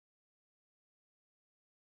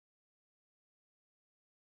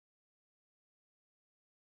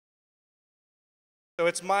So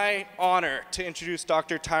it's my honor to introduce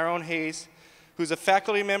Dr. Tyrone Hayes, who's a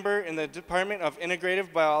faculty member in the Department of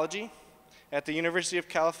Integrative Biology at the University of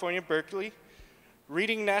California, Berkeley.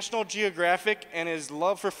 Reading National Geographic and his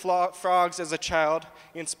love for frogs as a child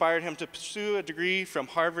inspired him to pursue a degree from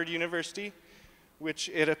Harvard University, which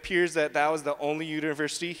it appears that that was the only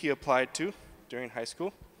university he applied to during high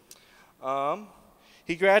school.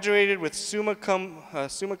 He graduated with summa cum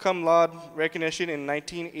laude recognition in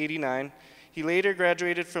 1989. He later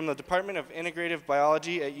graduated from the Department of Integrative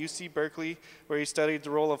Biology at UC Berkeley, where he studied the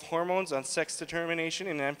role of hormones on sex determination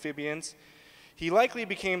in amphibians. He likely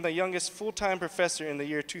became the youngest full-time professor in the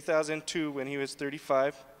year 2002 when he was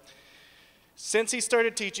 35. Since he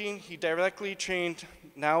started teaching, he directly trained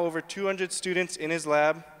now over 200 students in his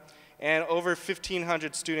lab and over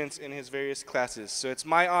 1,500 students in his various classes. So it's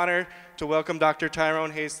my honor to welcome Dr.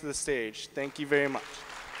 Tyrone Hayes to the stage. Thank you very much.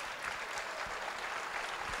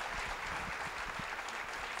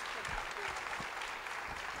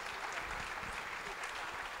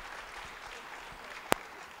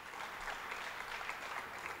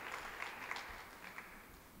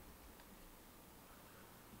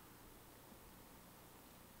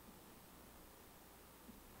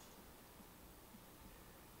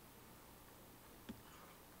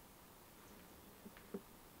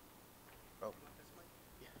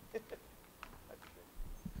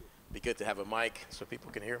 Be good to have a mic so people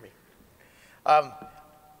can hear me.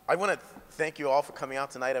 I want to thank you all for coming out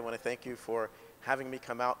tonight. I want to thank you for having me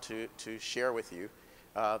come out to share with you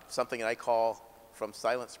something that I call From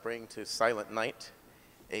Silent Spring to Silent Night,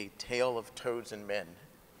 a tale of toads and men.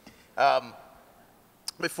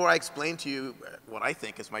 Before I explain to you what I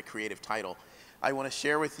think is my creative title, I want to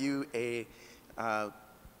share with you a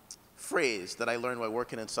phrase that I learned while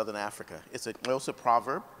working in Southern Africa. It's also a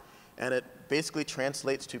proverb, and it basically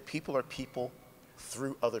translates to people are people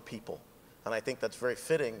through other people. And I think that's very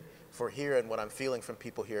fitting for here and what I'm feeling from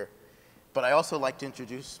people here. But I also like to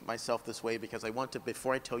introduce myself this way because I want to,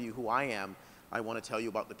 before I tell you who I am, I want to tell you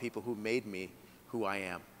about the people who made me who I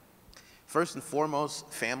am. First and foremost,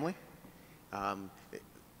 family.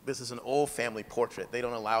 This is an old family portrait. They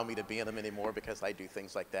don't allow me to be in them anymore because I do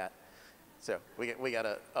things like that. So we got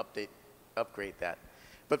to upgrade that.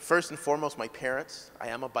 But first and foremost, my parents. I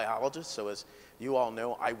am a biologist, so as you all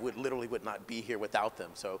know, I literally would not be here without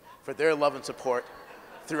them. So for their love and support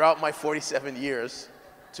throughout my 47 years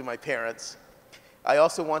to my parents. I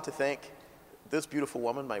also want to thank this beautiful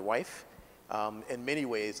woman, my wife. In many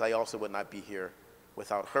ways, I also would not be here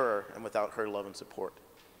without her and without her love and support.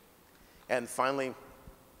 And finally,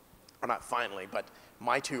 or not finally, but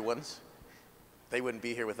my two ones, they wouldn't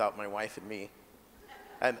be here without my wife and me.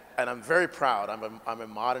 And I'm very proud. I'm a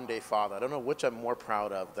modern day father. I don't know which I'm more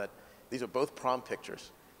proud of. That these are both prom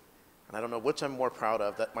pictures. And I don't know which I'm more proud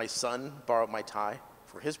of, that my son borrowed my tie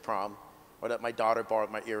for his prom or that my daughter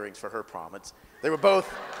borrowed my earrings for her prom. They were both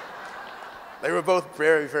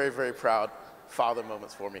very, very, very proud father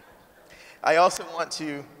moments for me. I also want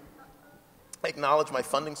to acknowledge my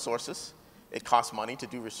funding sources. It costs money to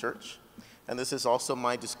do research. And this is also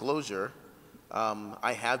my disclosure.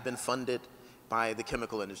 I have been funded by the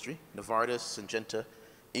chemical industry, Novartis, Syngenta,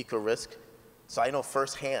 EcoRisk. So I know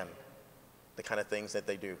firsthand the kind of things that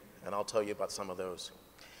they do, and I'll tell you about some of those.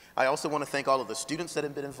 I also want to thank all of the students that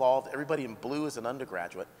have been involved. Everybody in blue is an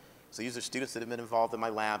undergraduate. So these are students that have been involved in my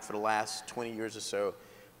lab for the last 20 years or so,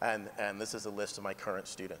 and this is a list of my current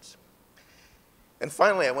students. And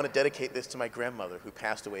finally, I want to dedicate this to my grandmother, who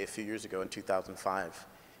passed away a few years ago in 2005.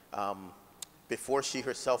 Before she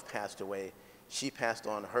herself passed away, she passed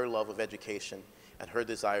on her love of education and her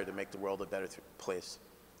desire to make the world a better place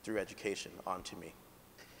through education onto me.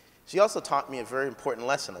 She also taught me a very important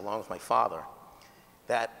lesson, along with my father,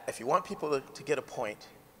 that if you want people to get a point,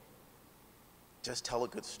 just tell a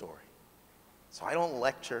good story. So I don't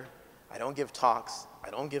lecture, I don't give talks, I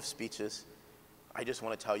don't give speeches. I just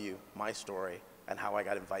want to tell you my story and how I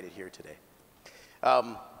got invited here today.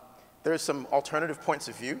 There's some alternative points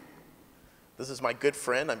of view. This is my good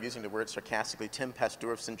friend, I'm using the word sarcastically, Tim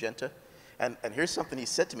Pasteur of Syngenta. And here's something he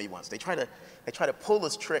said to me once. They try to pull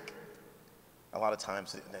this trick a lot of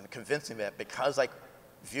times and convincing me that because I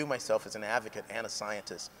view myself as an advocate and a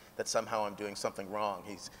scientist, that somehow I'm doing something wrong.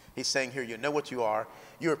 He's saying here, you know what you are?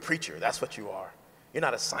 You're a preacher, that's what you are. You're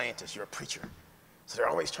not a scientist, you're a preacher. So they're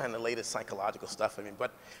always trying to lay this psychological stuff at me.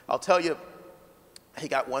 But I'll tell you, he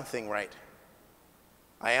got one thing right.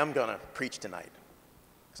 I am gonna preach tonight,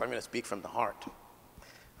 because I'm gonna speak from the heart.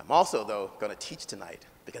 I'm also, though, gonna teach tonight,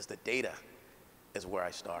 because the data is where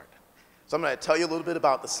I start. So I'm gonna tell you a little bit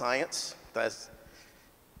about the science that's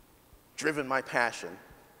driven my passion,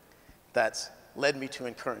 that's led me to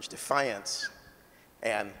encourage defiance,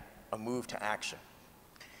 and a move to action.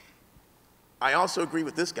 I also agree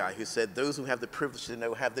with this guy who said those who have the privilege to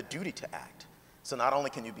know have the duty to act. So not only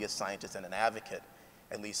can you be a scientist and an advocate,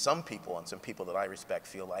 at least some people, and some people that I respect,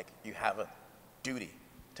 feel like you have a duty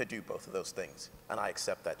to do both of those things, and I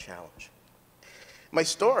accept that challenge. My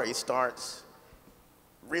story starts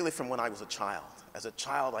really from when I was a child. As a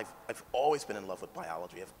child, I've always been in love with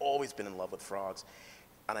biology. I've always been in love with frogs.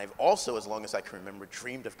 And I've also, as long as I can remember,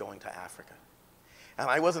 dreamed of going to Africa. And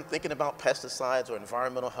I wasn't thinking about pesticides or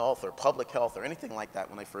environmental health or public health or anything like that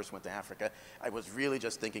when I first went to Africa. I was really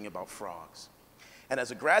just thinking about frogs. And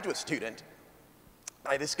as a graduate student,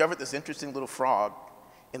 I discovered this interesting little frog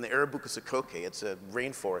in the Arabuko-Sokoke. It's a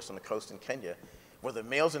rainforest on the coast in Kenya, where the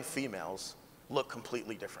males and females look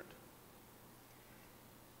completely different.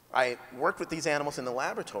 I worked with these animals in the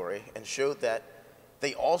laboratory and showed that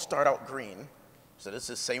they all start out green. So this is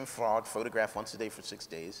the same frog photographed once a day for 6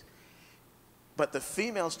 days. But the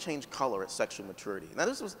females change color at sexual maturity. Now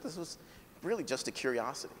this was really just a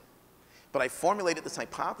curiosity. But I formulated this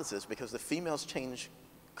hypothesis because the females change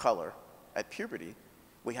color at puberty.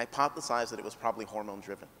 We hypothesized that it was probably hormone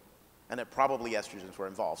driven and that probably estrogens were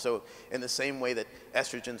involved. So in the same way that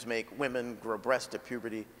estrogens make women grow breasts at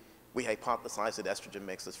puberty, we hypothesized that estrogen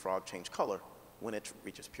makes this frog change color when it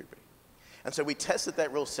reaches puberty. And so we tested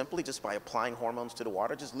that real simply just by applying hormones to the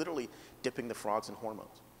water, just literally dipping the frogs in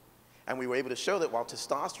hormones. And we were able to show that while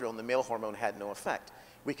testosterone, the male hormone, had no effect,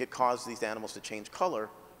 we could cause these animals to change color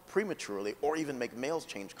prematurely or even make males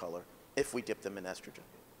change color if we dip them in estrogen.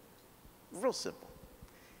 Real simple.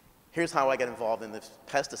 Here's how I got involved in this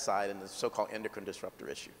pesticide and the so-called endocrine disruptor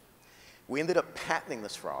issue. We ended up patenting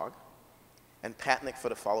this frog and patenting it for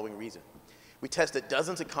the following reason. We tested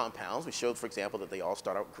dozens of compounds. We showed, for example, that they all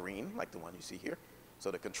start out green, like the one you see here.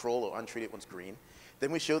 So the control or untreated one's green.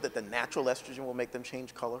 Then we showed that the natural estrogen will make them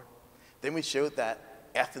change color. Then we showed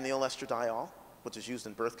that ethinyl estradiol, which is used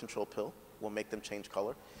in birth control pill, will make them change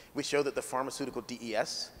color. We showed that the pharmaceutical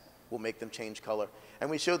DES will make them change color. And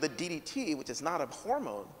we showed that DDT, which is not a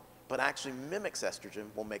hormone, but actually mimics estrogen,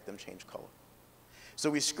 will make them change color. So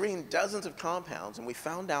we screened dozens of compounds, and we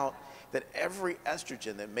found out that every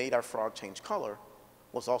estrogen that made our frog change color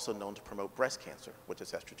was also known to promote breast cancer, which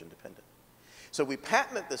is estrogen dependent. So we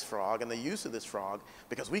patented this frog and the use of this frog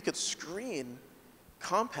because we could screen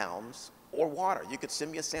compounds or water. You could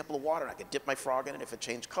send me a sample of water, and I could dip my frog in it. If it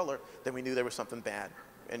changed color, then we knew there was something bad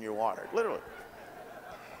in your water, literally.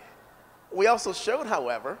 We also showed,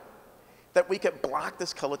 however, that we could block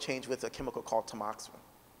this color change with a chemical called tamoxifen.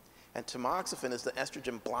 And tamoxifen is the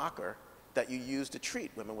estrogen blocker that you use to treat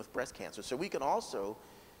women with breast cancer. So we can also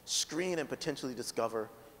screen and potentially discover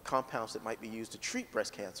compounds that might be used to treat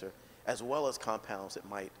breast cancer, as well as compounds that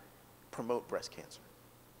might promote breast cancer.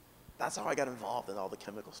 That's how I got involved in all the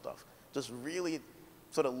chemical stuff. Just really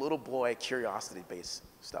sort of little boy curiosity-based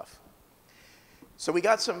stuff. So we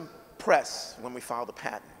got some press when we filed the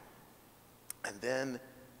patent. And then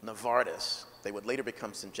Novartis, they would later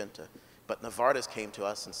become Syngenta, but Novartis came to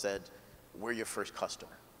us and said, we're your first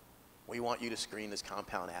customer. We want you to screen this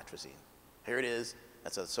compound atrazine. Here it is.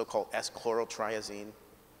 That's a so-called S-chlorotriazine.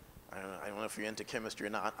 I don't know if you're into chemistry or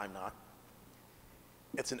not. I'm not.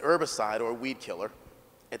 It's an herbicide or a weed killer.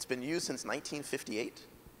 It's been used since 1958,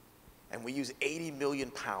 and we use 80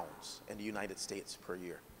 million pounds in the United States per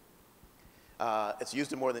year. It's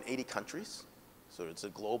used in more than 80 countries, so it's a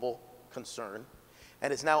global concern.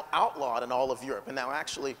 And it's now outlawed in all of Europe. And now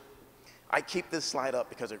actually, I keep this slide up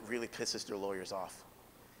because it really pisses their lawyers off.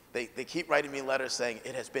 They keep writing me letters saying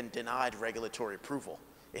it has been denied regulatory approval.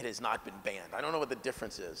 It has not been banned. I don't know what the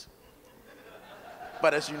difference is.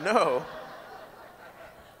 But as you know,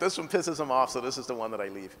 this one pisses them off, so this is the one that I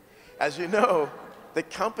leave. As you know, the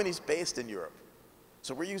company's based in Europe.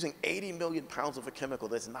 So we're using 80 million pounds of a chemical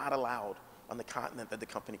that's not allowed on the continent that the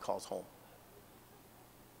company calls home.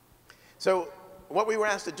 So what we were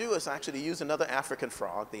asked to do is actually use another African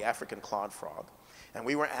frog, the African clawed frog. And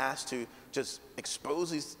we were asked to just expose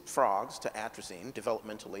these frogs to atrazine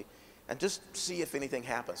developmentally and just see if anything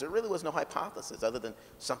happens. There really was no hypothesis other than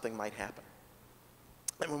something might happen.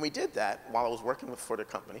 And when we did that, while I was working for the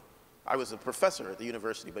company, I was a professor at the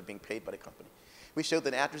university but being paid by the company, we showed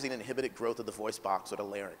that atrazine inhibited growth of the voice box or the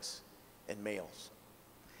larynx in males.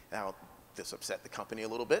 Now, this upset the company a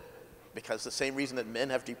little bit because the same reason that men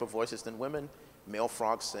have deeper voices than women, male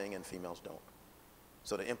frogs sing and females don't.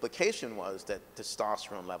 So the implication was that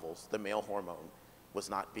testosterone levels, the male hormone, was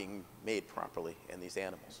not being made properly in these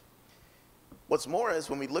animals. What's more is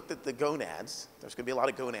when we looked at the gonads, there's going to be a lot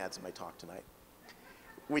of gonads in my talk tonight,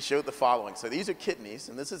 we showed the following. So these are kidneys,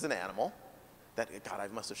 and this is an animal. God, I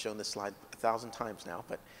must have shown this slide 1,000 times now,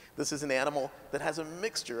 but this is an animal that has a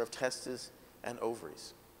mixture of testes and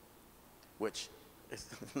ovaries, which is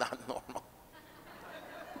not normal.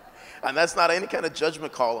 And that's not any kind of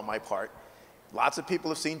judgment call on my part. Lots of people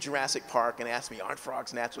have seen Jurassic Park and asked me, aren't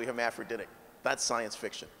frogs naturally hermaphroditic? That's science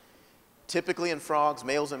fiction. Typically in frogs,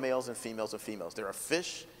 males are males and females are females. There are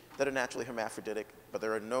fish that are naturally hermaphroditic, but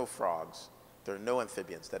there are no frogs, there are no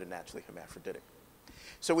amphibians that are naturally hermaphroditic.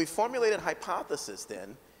 So we formulated a hypothesis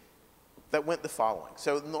then that went the following.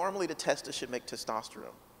 So normally the testes should make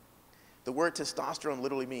testosterone. The word testosterone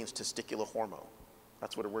literally means testicular hormone.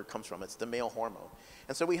 That's where the word comes from. It's the male hormone.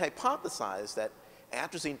 And so we hypothesized that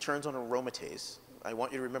atrazine turns on aromatase. I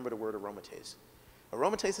want you to remember the word aromatase.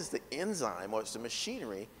 Aromatase is the enzyme, or it's the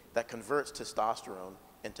machinery that converts testosterone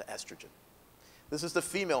into estrogen. This is the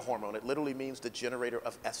female hormone. It literally means the generator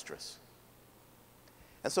of estrus.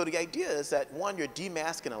 And so the idea is that, one, you're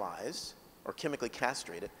demasculinized or chemically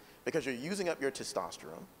castrated because you're using up your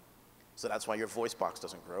testosterone, so that's why your voice box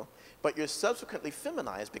doesn't grow, but you're subsequently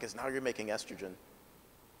feminized because now you're making estrogen,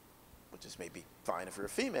 which is maybe fine if you're a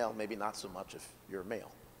female, maybe not so much if you're a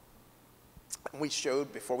male. And we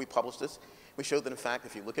showed, before we published this, we showed that in fact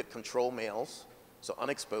if you look at control males, so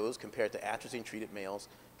unexposed compared to atrazine-treated males,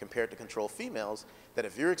 compared to control females, that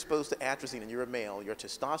if you're exposed to atrazine and you're a male, your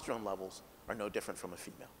testosterone levels are no different from a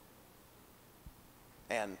female.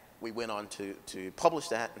 And we went on to publish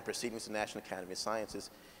that in Proceedings of the National Academy of Sciences,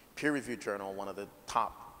 peer-reviewed journal, one of the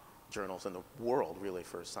top journals in the world, really,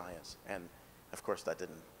 for science. And of course, that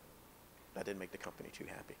didn't make the company too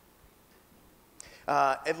happy.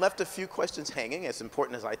 It left a few questions hanging, as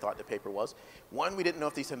important as I thought the paper was. One, we didn't know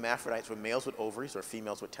if these hermaphrodites were males with ovaries or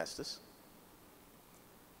females with testes.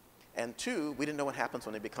 And two, we didn't know what happens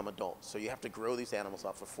when they become adults. So you have to grow these animals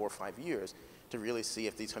up for 4 or 5 years to really see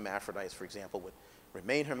if these hermaphrodites, for example, would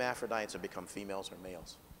remain hermaphrodites or become females or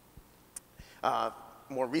males.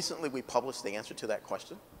 More recently, we published the answer to that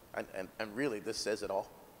question. And really, this says it all.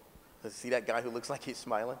 See that guy who looks like he's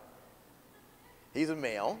smiling? He's a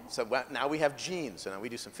male, so now we have genes, and now we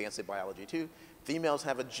do some fancy biology too. Females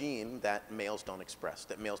have a gene that males don't express,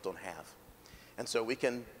 that males don't have. And so we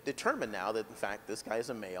can determine now that, in fact, this guy is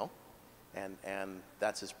a male, and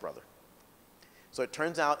that's his brother. So it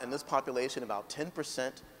turns out in this population, about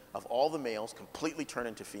 10% of all the males completely turn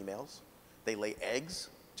into females. They lay eggs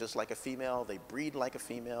just like a female. They breed like a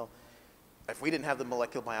female. If we didn't have the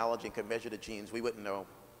molecular biology and could measure the genes, we wouldn't know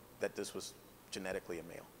that this was genetically a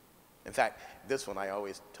male. In fact, this one, I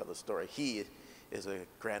always tell the story. He is a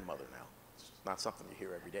grandmother now. It's not something you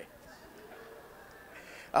hear every day.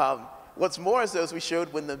 What's more is, as we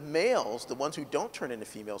showed, when the males, the ones who don't turn into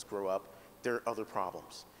females, grow up, there are other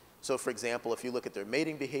problems. So for example, if you look at their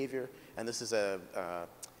mating behavior, and this is a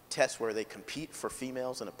test where they compete for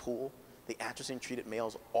females in a pool, the atrazine-treated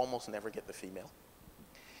males almost never get the female.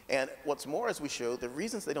 And what's more, as we showed, the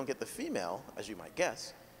reasons they don't get the female, as you might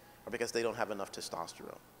guess, are because they don't have enough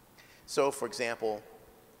testosterone. So for example,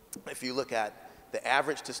 if you look at the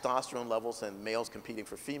average testosterone levels in males competing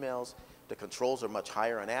for females, the controls are much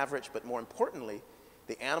higher on average, but more importantly,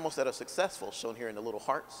 the animals that are successful, shown here in the little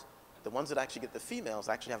hearts, the ones that actually get the females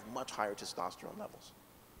actually have much higher testosterone levels.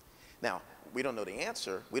 Now, we don't know the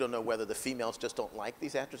answer. We don't know whether the females just don't like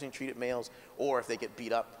these atrazine-treated males or if they get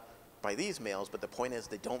beat up by these males, but the point is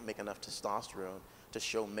they don't make enough testosterone to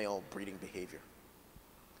show male breeding behavior.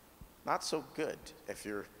 Not so good if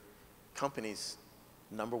your company's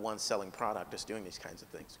 #1 selling product is doing these kinds of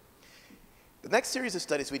things. The next series of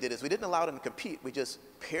studies we did is we didn't allow them to compete. We just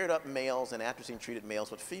paired up males and atrazine-treated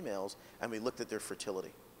males with females, and we looked at their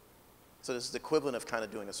fertility. So this is the equivalent of kind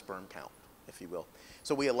of doing a sperm count, if you will.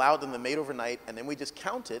 So we allowed them to mate overnight, and then we just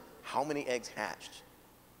counted how many eggs hatched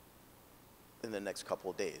in the next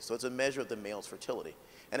couple of days. So it's a measure of the male's fertility.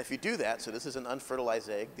 And if you do that, so this is an unfertilized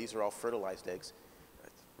egg. These are all fertilized eggs.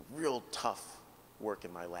 It's real tough work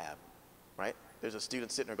in my lab, right? There's a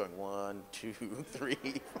student sitting there going, 1, 2,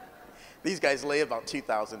 3. These guys lay about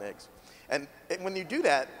 2,000 eggs. And when you do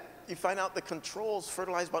that, you find out the controls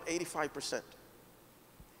fertilize about 85%,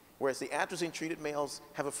 whereas the atrazine-treated males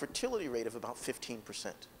have a fertility rate of about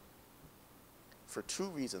 15%. For 2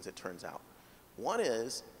 reasons, it turns out. One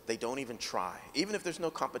is they don't even try. Even if there's no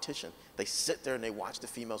competition, they sit there and they watch the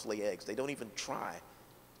females lay eggs. They don't even try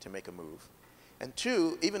to make a move. And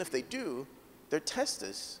 2, even if they do, their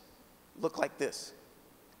testes look like this.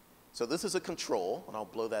 So this is a control, and I'll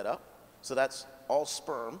blow that up. So that's all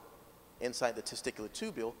sperm inside the testicular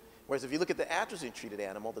tubule, whereas if you look at the atrazine-treated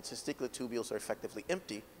animal, the testicular tubules are effectively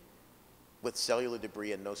empty with cellular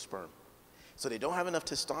debris and no sperm. So they don't have enough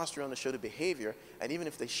testosterone to show the behavior, and even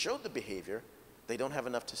if they showed the behavior, they don't have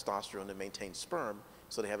enough testosterone to maintain sperm,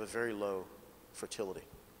 so they have a very low fertility.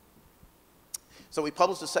 So we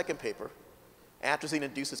published a second paper. Atrazine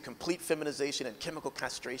induces complete feminization and chemical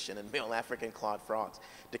castration in male African clawed frogs.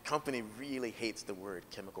 The company really hates the word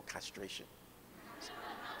chemical castration.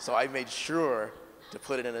 So I made sure to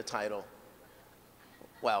put it in the title.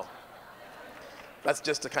 Well, that's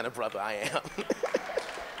just the kind of brother I am.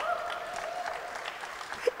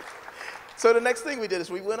 So the next thing we did is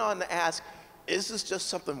we went on to ask, is this just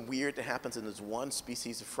something weird that happens in this one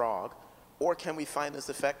species of frog, or can we find this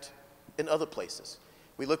effect in other places?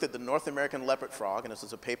 We looked at the North American leopard frog, and this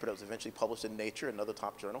is a paper that was eventually published in Nature, another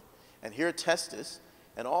top journal. And here are testes,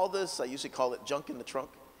 and all this, I usually call it junk in the trunk.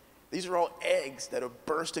 These are all eggs that are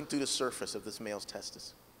bursting through the surface of this male's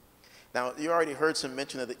testis. Now, you already heard some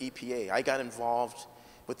mention of the EPA. I got involved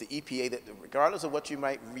with the EPA, that regardless of what you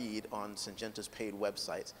might read on Syngenta's paid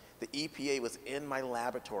websites, the EPA was in my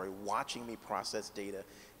laboratory watching me process data,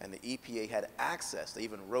 and the EPA had access. They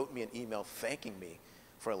even wrote me an email thanking me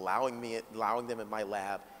for allowing them in my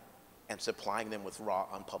lab and supplying them with raw,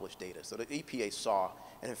 unpublished data. So the EPA saw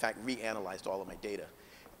and, in fact, reanalyzed all of my data.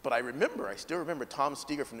 But I still remember Tom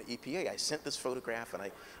Steger from the EPA. I sent this photograph, and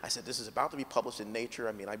I said, this is about to be published in Nature.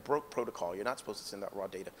 I mean, I broke protocol. You're not supposed to send out raw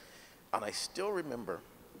data. And I still remember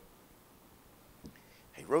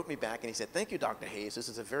he wrote me back, and he said, thank you, Dr. Hayes. This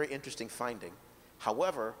is a very interesting finding.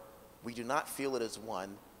 However, we do not feel it is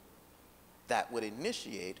one that would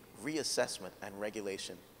initiate reassessment and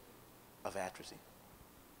regulation of atrazine.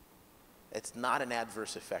 It's not an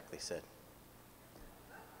adverse effect, they said.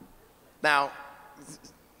 Now,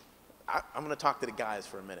 I'm going to talk to the guys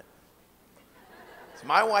for a minute. So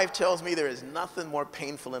my wife tells me there is nothing more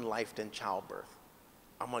painful in life than childbirth.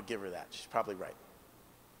 I'm going to give her that. She's probably right.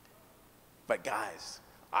 But guys,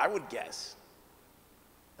 I would guess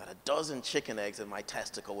that a dozen chicken eggs in my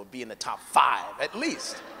testicle would be in the top 5, at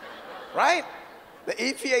least. Right? The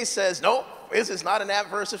EPA says, nope, this is not an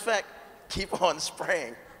adverse effect. Keep on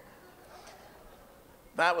spraying.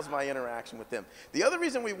 That was my interaction with them. The other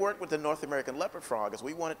reason we worked with the North American leopard frog is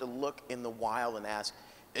we wanted to look in the wild and ask,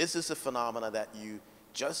 is this a phenomena that you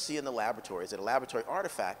just see in the laboratory? Is it a laboratory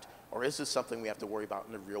artifact, or is this something we have to worry about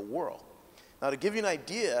in the real world? Now, to give you an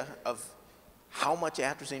idea of how much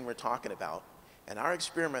atrazine we're talking about, in our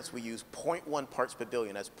experiments, we use 0.1 parts per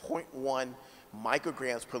billion. That's 0.1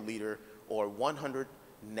 micrograms per liter, or 100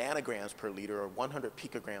 nanograms per liter, or 100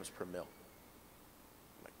 picograms per mil.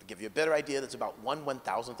 To give you a better idea, that's about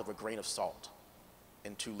 1/1000th of a grain of salt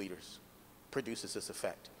in 2 liters produces this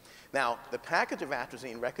effect. Now, the package of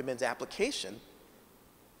atrazine recommends application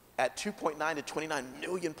at 2.9 to 29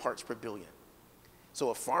 million parts per billion. So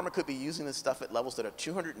a farmer could be using this stuff at levels that are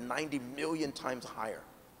 290 million times higher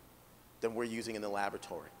than we're using in the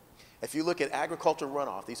laboratory. If you look at agricultural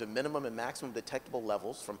runoff, these are minimum and maximum detectable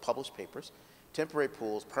levels from published papers, temporary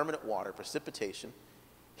pools, permanent water, precipitation.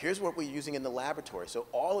 Here's what we're using in the laboratory. So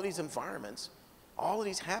all of these environments, all of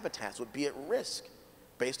these habitats would be at risk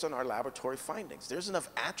based on our laboratory findings. There's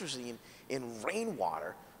enough atrazine in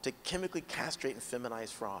rainwater to chemically castrate and feminize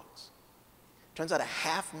frogs. Turns out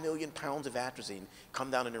 500,000 pounds of atrazine come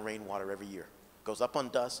down in the rainwater every year. Goes up on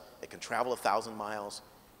dust, it can travel 1,000 miles,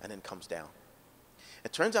 and then comes down.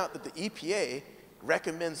 It turns out that the EPA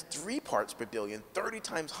recommends 3 parts per billion, 30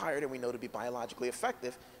 times higher than we know to be biologically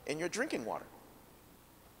effective in your drinking water.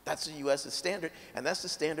 That's the U.S.'s standard, and that's the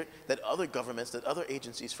standard that other governments, that other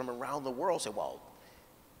agencies from around the world say, well,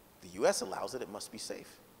 the U.S. allows it, it must be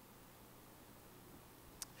safe.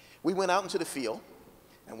 We went out into the field,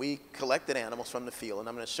 and we collected animals from the field, and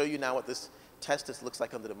I'm going to show you now what this testis looks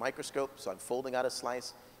like under the microscope. So I'm folding out a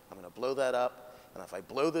slice, I'm going to blow that up, and if I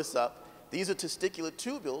blow this up, these are testicular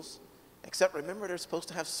tubules, except remember they're supposed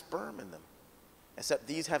to have sperm in them, except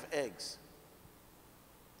these have eggs.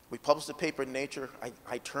 We published a paper in Nature.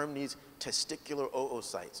 I termed these testicular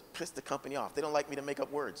oocytes. Pissed the company off. They don't like me to make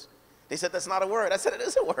up words. They said that's not a word. I said it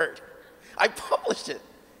is a word. I published it,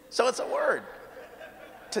 so it's a word.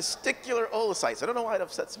 Testicular oocytes. I don't know why it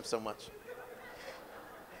upsets them so much.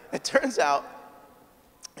 It turns out,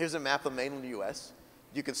 here's a map of mainland U.S.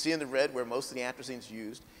 You can see in the red where most of the atrazine is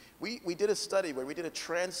used. We did a study where we did a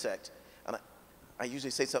transect, and I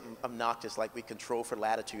usually say something obnoxious like we control for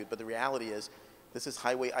latitude, but the reality is this is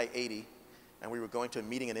Highway I-80, and we were going to a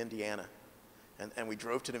meeting in Indiana, and we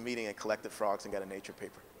drove to the meeting and collected frogs and got a Nature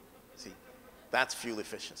paper. See, that's fuel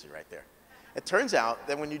efficiency right there. It turns out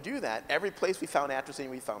that when you do that, every place we found atrazine,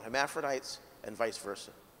 we found hermaphrodites and vice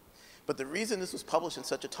versa. But the reason this was published in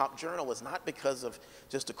such a top journal was not because of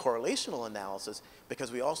just a correlational analysis,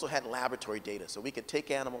 because we also had laboratory data. So we could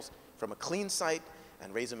take animals from a clean site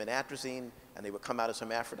and raise them in atrazine, and they would come out as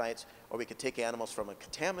hermaphrodites, or we could take animals from a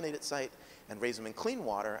contaminated site and raise them in clean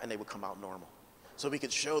water, and they would come out normal. So we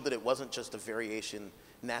could show that it wasn't just a variation,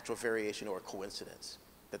 natural variation or a coincidence,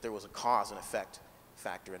 that there was a cause and effect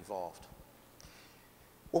factor involved.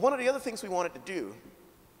 Well, one of the other things we wanted to do,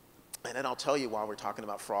 and then I'll tell you why we're talking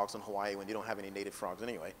about frogs in Hawaii when you don't have any native frogs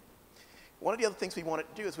anyway. One of the other things we wanted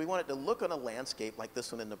to do is we wanted to look on a landscape like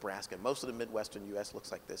this one in Nebraska. Most of the Midwestern US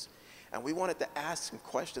looks like this. And we wanted to ask some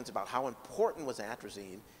questions about how important was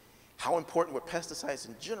atrazine, how important were pesticides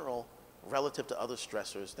in general relative to other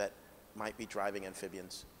stressors that might be driving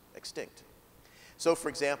amphibians extinct. So for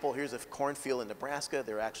example, here's a cornfield in Nebraska.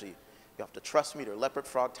 They're actually, you have to trust me, there are leopard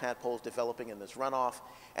frog tadpoles developing in this runoff.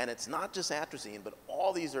 And it's not just atrazine, but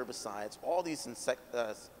all these herbicides, all these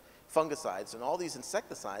fungicides, and all these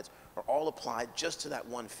insecticides are all applied just to that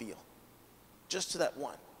one field, just to that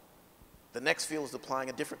one. The next field is applying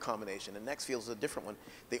a different combination. The next field is a different one.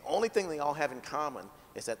 The only thing they all have in common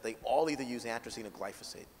is that they all either use atrazine or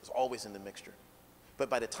glyphosate. It's always in the mixture. But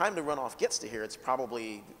by the time the runoff gets to here, it's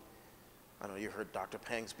probably, I don't know, you heard Dr.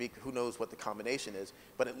 Pang speak, who knows what the combination is,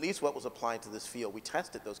 but at least what was applied to this field, we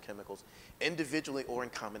tested those chemicals individually or in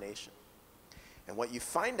combination. And what you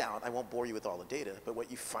find out, I won't bore you with all the data, but what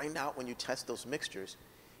you find out when you test those mixtures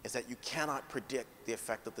is that you cannot predict the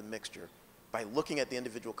effect of the mixture by looking at the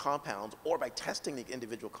individual compounds or by testing the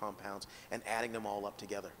individual compounds and adding them all up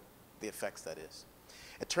together, the effects that is.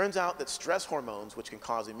 It turns out that stress hormones, which can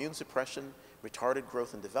cause immune suppression, retarded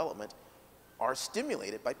growth and development, are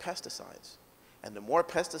stimulated by pesticides. And the more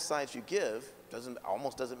pesticides you give,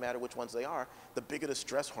 almost doesn't matter which ones they are, the bigger the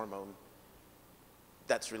stress hormone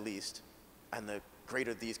that's released and the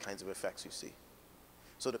greater these kinds of effects you see.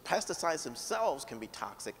 So the pesticides themselves can be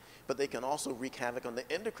toxic, but they can also wreak havoc on the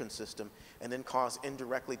endocrine system and then cause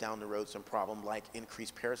indirectly down the road some problem like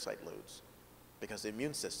increased parasite loads because the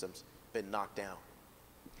immune system's been knocked down.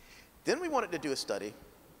 Then we wanted to do a study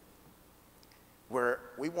where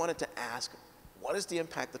we wanted to ask, what is the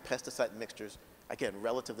impact of pesticide mixtures, again,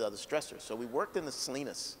 relative to other stressors? So we worked in the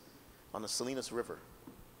Salinas, on the Salinas River.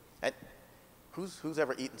 And who's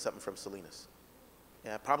ever eaten something from Salinas?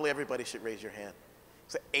 Yeah, probably everybody should raise your hand.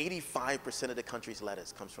 So 85% of the country's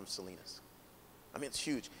lettuce comes from Salinas. I mean, it's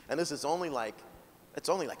huge. And this is only like, it's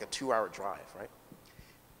only like a 2-hour drive, right?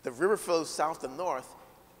 The river flows south and north,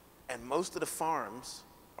 and most of the farms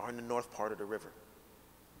are in the north part of the river.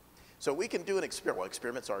 So we can do an experiment, well,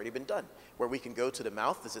 experiment's already been done, where we can go to the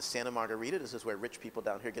mouth. This is Santa Margarita. This is where rich people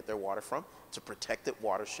down here get their water from. It's a protected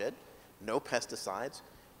watershed, no pesticides,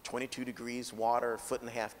 22 degrees water,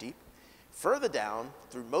 1.5 feet deep. Further down,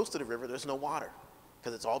 through most of the river, there's no water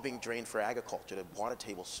because it's all being drained for agriculture. The water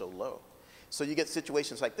table's so low. So you get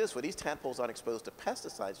situations like this where these tadpoles aren't exposed to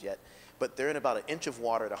pesticides yet, but they're in about 1 inch of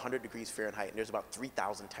water at 100 degrees Fahrenheit, and there's about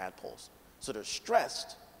 3,000 tadpoles. So they're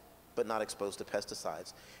stressed, but not exposed to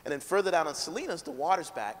pesticides. And then further down in Salinas, the water's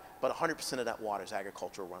back, but 100% of that water is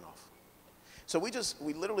agricultural runoff. So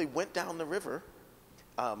we literally went down the river,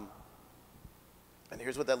 and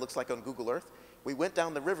here's what that looks like on Google Earth. We went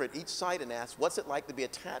down the river at each site and asked, what's it like to be a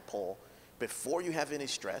tadpole before you have any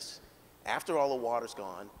stress, after all the water's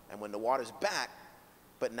gone, and when the water's back,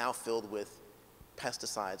 but now filled with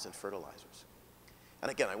pesticides and fertilizers. And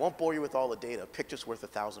again, I won't bore you with all the data. A picture's worth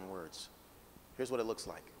 1,000 words. Here's what it looks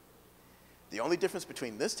like. The only difference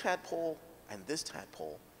between this tadpole and this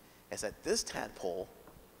tadpole is that this tadpole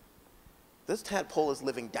is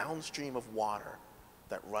living downstream of water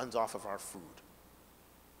that runs off of our food.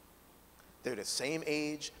 They're the same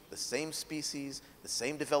age, the same species, the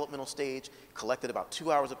same developmental stage, collected about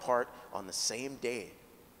 2 hours apart on the same day.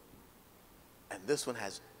 And this one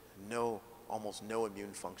has almost no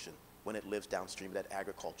immune function when it lives downstream of that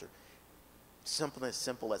agriculture. Something as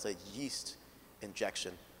simple as a yeast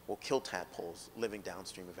injection will kill tadpoles living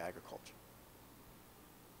downstream of agriculture.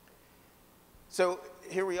 So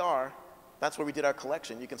here we are. That's where we did our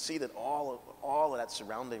collection. You can see that all of that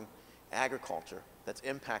surrounding agriculture that's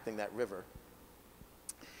impacting that river.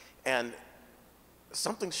 And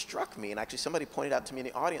something struck me, and actually somebody pointed out to me in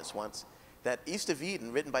the audience once, that East of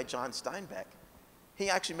Eden, written by John Steinbeck, he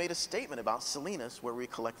actually made a statement about Salinas where we're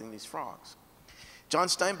collecting these frogs. John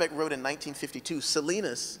Steinbeck wrote in 1952,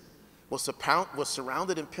 Salinas was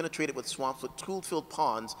surrounded and penetrated with swamps with tool-filled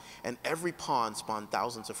ponds, and every pond spawned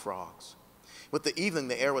thousands of frogs. With the evening,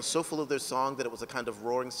 the air was so full of their song that it was a kind of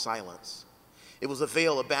roaring silence. It was a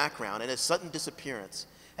veil, a background, and a sudden disappearance,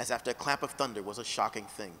 as after a clap of thunder, was a shocking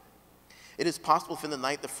thing. It is possible if in the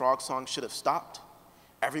night the frog song should have stopped,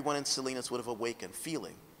 everyone in Salinas would have awakened,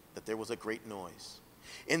 feeling that there was a great noise.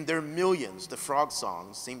 In their millions, the frog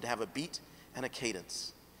songs seemed to have a beat and a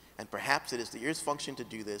cadence, and perhaps it is the ear's function to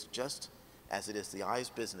do this just as it is the eye's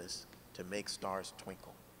business to make stars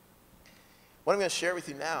twinkle. What I'm going to share with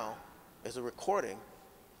you now is a recording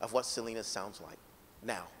of what Salinas sounds like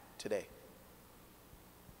now, today.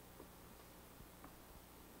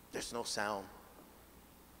 There's no sound.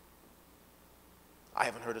 I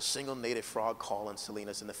haven't heard a single native frog call in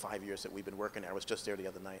Salinas in the 5 years that we've been working there. I was just there the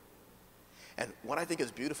other night. And what I think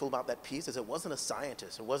is beautiful about that piece is it wasn't a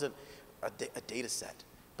scientist, it wasn't a data set,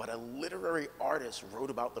 but a literary artist wrote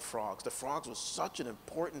about the frogs. The frogs was such an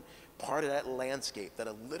important part of that landscape that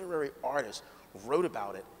a literary artist wrote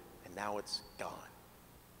about it, and now it's gone.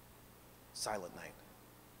 Silent night.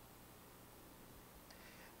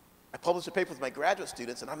 I published a paper with my graduate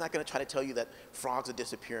students, and I'm not going to try to tell you that frogs are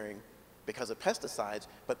disappearing because of pesticides,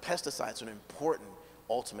 but pesticides are an important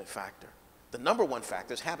ultimate factor. The number one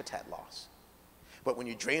factor is habitat loss. But when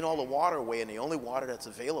you drain all the water away and the only water that's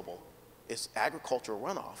available is agricultural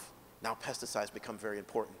runoff, now pesticides become very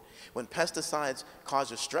important. When pesticides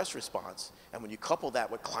cause a stress response, and when you couple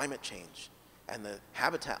that with climate change and the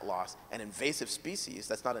habitat loss and invasive species,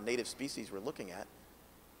 that's not a native species we're looking at,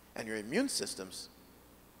 and your immune system's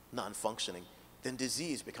non-functioning, then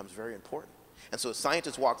disease becomes very important. And so a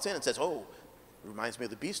scientist walks in and says, oh, it reminds me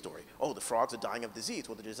of the bee story. Oh, the frogs are dying of disease.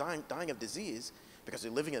 Well, they're dying of disease because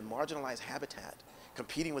they're living in marginalized habitat,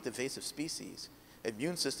 competing with invasive species.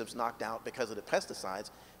 Immune system's knocked out because of the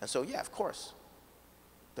pesticides. And so, yeah, of course,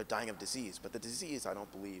 they're dying of disease. But the disease, I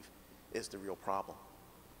don't believe, is the real problem.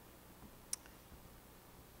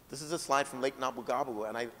 This is a slide from Lake Nabugabo,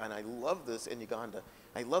 and I love this in Uganda.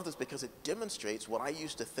 I love this because it demonstrates what I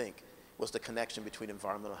used to think was the connection between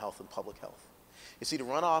environmental health and public health. You see, the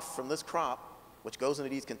runoff from this crop, which goes into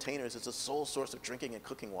these containers, is the sole source of drinking and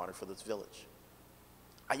cooking water for this village.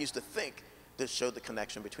 I used to think this showed the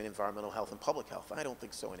connection between environmental health and public health. I don't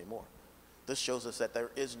think so anymore. This shows us that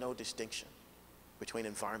there is no distinction between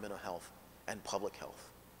environmental health and public health.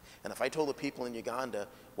 And if I told the people in Uganda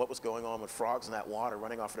what was going on with frogs in that water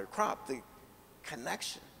running off of their crop, the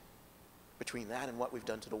connection between that and what we've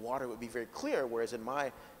done to the water would be very clear, whereas in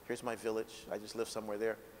here's my village, I just live somewhere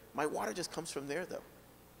there, my water just comes from there though.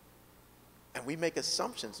 And we make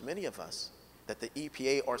assumptions, many of us, that the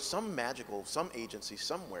EPA or some agency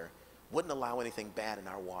somewhere wouldn't allow anything bad in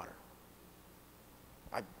our water.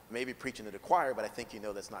 I may be preaching to the choir, but I think you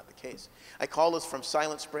know that's not the case. I call this From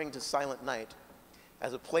Silent Spring to Silent Night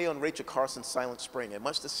as a play on Rachel Carson's Silent Spring, in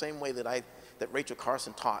much the same way that Rachel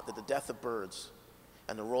Carson taught that the death of birds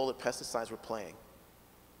and the role that pesticides were playing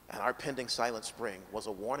and our pending Silent Spring was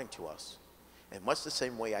a warning to us. In much the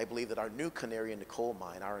same way, I believe that our new canary in the coal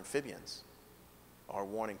mine, our amphibians, are a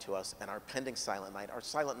warning to us, and our pending silent night, our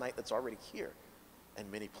silent night that's already here in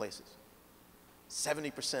many places.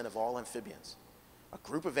 70% of all amphibians, a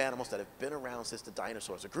group of animals that have been around since the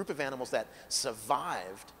dinosaurs, a group of animals that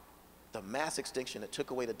survived the mass extinction that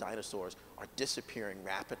took away the dinosaurs, are disappearing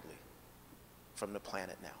rapidly from the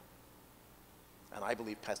planet now. And I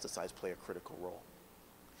believe pesticides play a critical role.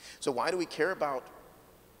 So why do we care about,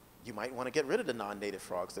 you might want to get rid of the non-native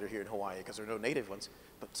frogs that are here in Hawaii because there are no native ones,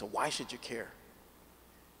 but so why should you care?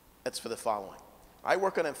 That's for the following. I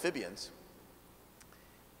work on amphibians.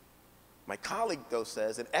 My colleague, though,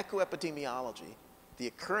 says in ecoepidemiology, the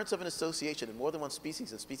occurrence of an association in more than one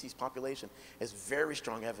species and species population is very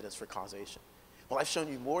strong evidence for causation. Well, I've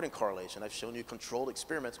shown you more than correlation. I've shown you controlled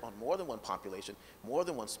experiments on more than one population, more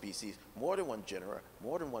than one species, more than one genera,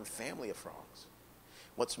 more than one family of frogs.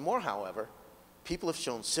 What's more, however, people have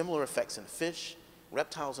shown similar effects in fish,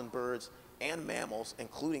 reptiles and birds, and mammals,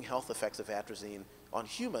 including health effects of atrazine on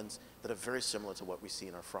humans that are very similar to what we see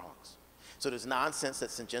in our frogs. So there's nonsense that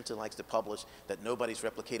Syngenta likes to publish that nobody's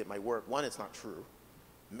replicated my work. One, it's not true.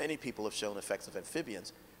 Many people have shown effects of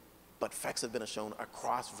amphibians, but effects have been shown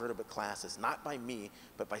across vertebrate classes, not by me,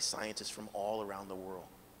 but by scientists from all around the world.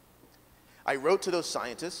 I wrote to those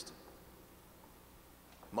scientists,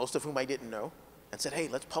 most of whom I didn't know, and said, hey,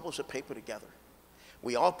 let's publish a paper together.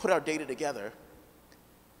 We all put our data together.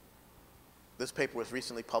 This paper was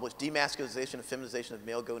recently published, Demasculization and Feminization of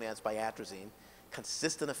Male Gonads by Atrazine,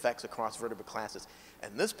 Consistent Effects Across Vertebrate Classes.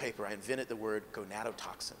 And this paper, I invented the word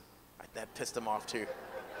gonadotoxin. That pissed them off too.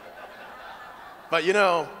 But you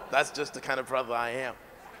know, that's just the kind of brother I am.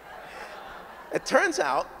 It turns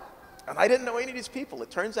out, and I didn't know any of these people,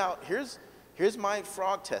 it turns out, here's my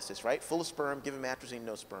frog testis, right? Full of sperm, give him atrazine,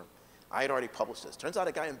 no sperm. I had already published this. Turns out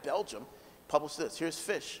a guy in Belgium published this. Here's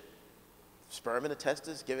fish. Sperm in the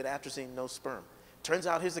testis, give it atrazine, no sperm. Turns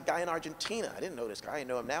out here's a guy in Argentina. I didn't know this guy, I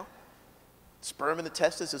know him now. Sperm in the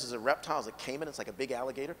testis, this is a reptile, it's a caiman, it's like a big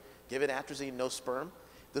alligator. Give it atrazine, no sperm.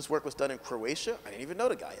 This work was done in Croatia. I didn't even know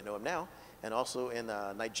the guy, I know him now. And also in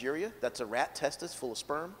Nigeria, that's a rat testis full of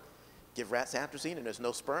sperm. Give rats atrazine and there's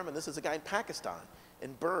no sperm, and this is a guy in Pakistan.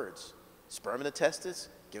 In birds, sperm in the testis,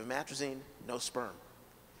 give them atrazine, no sperm.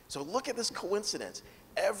 So look at this coincidence.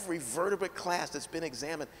 Every vertebrate class that's been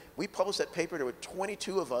examined, we published that paper, there were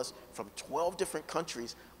 22 of us from 12 different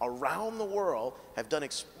countries around the world have done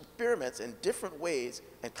experiments in different ways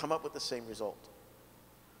and come up with the same result.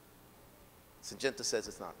 Syngenta says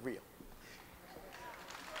it's not real.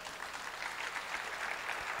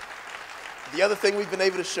 The other thing we've been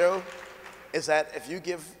able to show is that if you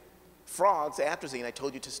give frogs atrazine, I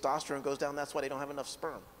told you testosterone goes down, that's why they don't have enough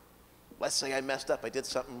sperm. Let's say I messed up, I did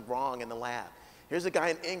something wrong in the lab. Here's a guy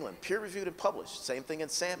in England, peer-reviewed and published, same thing in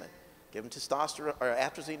salmon. Give them testosterone, or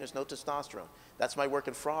atrazine, there's no testosterone. That's my work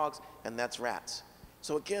in frogs, and that's rats.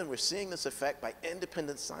 So again, we're seeing this effect by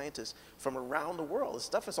independent scientists from around the world. This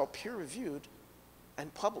stuff is all peer-reviewed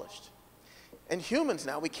and published. In humans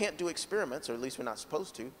now, we can't do experiments, or at least we're not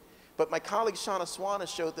supposed to, but my colleague Shauna Swan has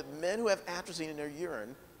showed that men who have atrazine in their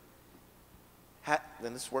urine,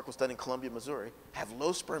 and this work was done in Columbia, Missouri, have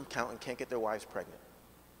low sperm count and can't get their wives pregnant.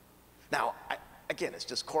 Now, again, it's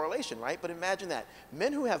just correlation, right? But imagine that.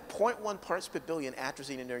 Men who have 0.1 parts per billion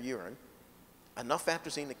atrazine in their urine, enough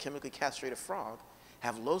atrazine to chemically castrate a frog,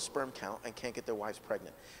 have low sperm count and can't get their wives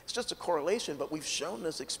pregnant. It's just a correlation, but we've shown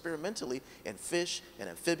this experimentally in fish, and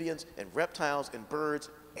amphibians, and reptiles, and birds,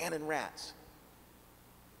 and in rats.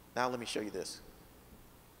 Now let me show you this.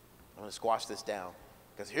 I'm going to squash this down,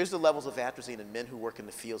 because here's the levels of atrazine in men who work in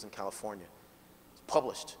the fields in California. It's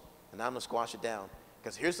published, and now I'm going to squash it down,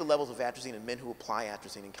 because here's the levels of atrazine in men who apply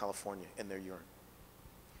atrazine in California in their urine.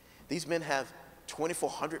 These men have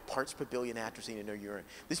 2,400 parts per billion atrazine in their urine.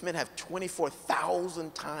 These men have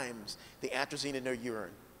 24,000 times the atrazine in their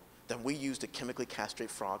urine than we use to chemically castrate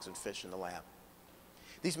frogs and fish in the lab.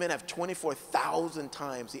 These men have 24,000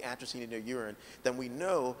 times the atrazine in their urine than we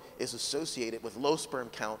know is associated with low sperm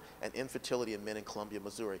count and infertility in men in Columbia,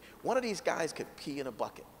 Missouri. One of these guys could pee in a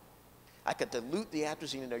bucket. I could dilute the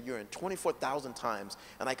atrazine in their urine 24,000 times,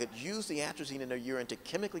 and I could use the atrazine in their urine to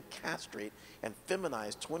chemically castrate and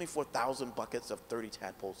feminize 24,000 buckets of 30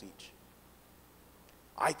 tadpoles each.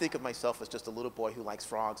 I think of myself as just a little boy who likes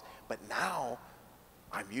frogs, but now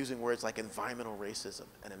I'm using words like environmental racism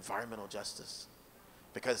and environmental justice.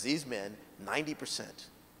 Because these men, 90%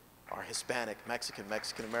 are Hispanic, Mexican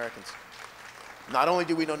Americans. Not only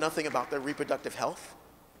do we know nothing about their reproductive health,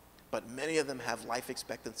 but many of them have life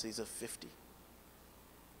expectancies of 50.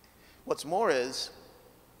 What's more is,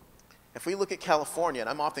 if we look at California, and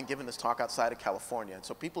I'm often giving this talk outside of California, and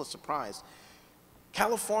so people are surprised.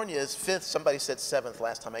 California is 5th, somebody said 7th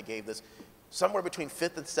last time I gave this, somewhere between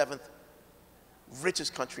 5th and 7th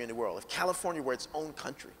richest country in the world. If California were its own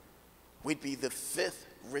country, we'd be the 5th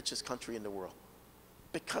richest country in the world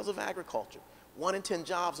because of agriculture. 1 in 10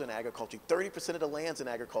 jobs in agriculture, 30% of the land's in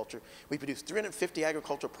agriculture. We produce 350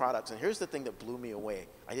 agricultural products, and here's the thing that blew me away.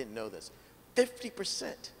 I didn't know this.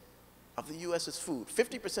 50% of the U.S.'s food,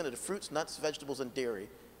 50% of the fruits, nuts, vegetables, and dairy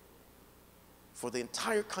for the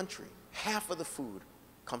entire country, half of the food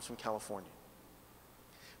comes from California.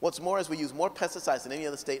 What's more is we use more pesticides than any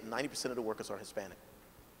other state, and 90% of the workers are Hispanic.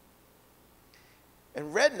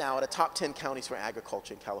 In red now are the top 10 counties for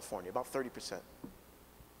agriculture in California, about 30%.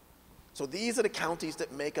 So these are the counties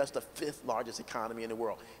that make us the 5th largest economy in the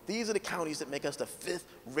world. These are the counties that make us the 5th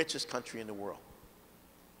richest country in the world.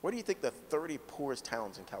 Where do you think the 30 poorest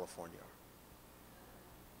towns in California are?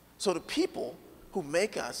 So the people who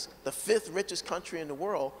make us the 5th richest country in the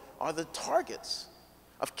world are the targets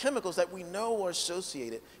of chemicals that we know are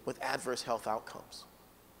associated with adverse health outcomes.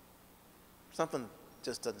 Something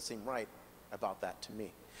just doesn't seem right about that to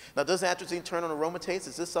me. Now, does atrazine turn on aromatase?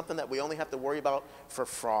 Is this something that we only have to worry about for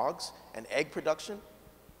frogs and egg production?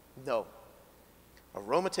 No.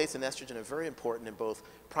 Aromatase and estrogen are very important in both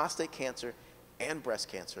prostate cancer and breast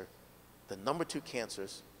cancer, the number 2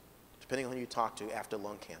 cancers, depending on who you talk to, after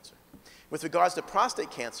lung cancer. With regards to prostate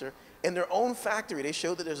cancer, in their own factory, they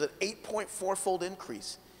showed that there's an 8.4-fold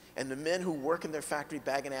increase in the men who work in their factory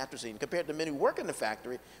bagging atrazine compared to men who work in the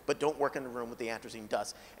factory but don't work in the room with the atrazine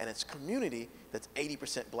dust. And it's a community that's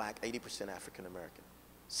 80% black, 80% African American.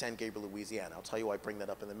 San Gabriel, Louisiana. I'll tell you why I bring that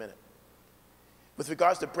up in a minute. With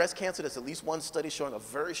regards to breast cancer, there's at least one study showing a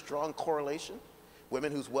very strong correlation.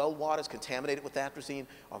 Women whose well water is contaminated with atrazine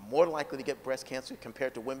are more likely to get breast cancer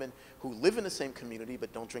compared to women who live in the same community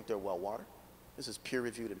but don't drink their well water. This is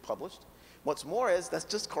peer-reviewed and published. What's more is, that's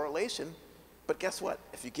just correlation. But guess what?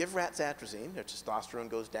 If you give rats atrazine, their testosterone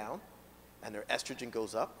goes down and their estrogen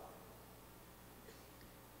goes up.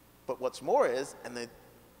 But what's more is, and the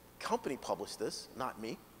company published this, not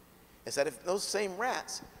me, is that if those same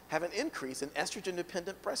rats have an increase in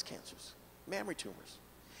estrogen-dependent breast cancers, mammary tumors.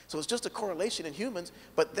 So it's just a correlation in humans,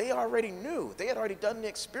 but they already knew. They had already done the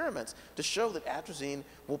experiments to show that atrazine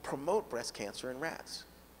will promote breast cancer in rats.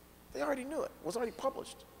 They already knew it. It was already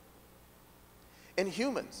published. In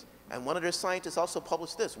humans, and one of their scientists also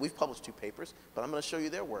published this. We've published 2 papers, but I'm going to show you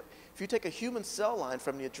their work. If you take a human cell line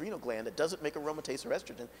from the adrenal gland that doesn't make aromatase or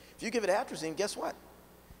estrogen, if you give it atrazine, guess what?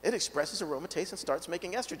 It expresses aromatase and starts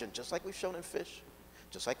making estrogen, just like we've shown in fish,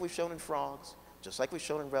 just like we've shown in frogs, just like we've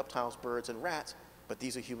shown in reptiles, birds, and rats, but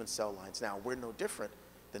these are human cell lines. Now, we're no different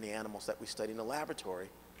than the animals that we study in the laboratory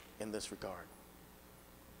in this regard.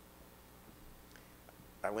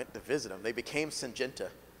 I went to visit them. They became Syngenta,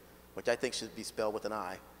 which I think should be spelled with an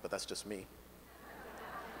I, but that's just me.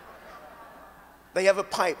 They have a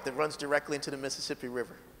pipe that runs directly into the Mississippi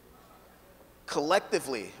River.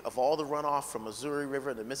 Collectively, of all the runoff from Missouri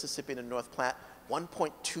River, the Mississippi, and the North Platte,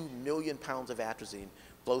 1.2 million pounds of atrazine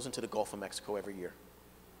flows into the Gulf of Mexico every year.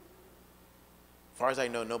 As far as I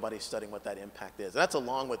know, nobody's studying what that impact is. And that's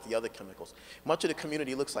along with the other chemicals. Much of the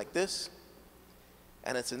community looks like this,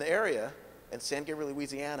 and it's an area in San Gabriel,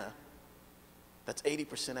 Louisiana, that's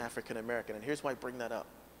 80% African American. And here's why I bring that up.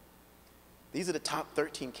 These are the top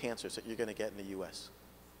 13 cancers that you're going to get in the US.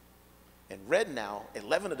 In red now,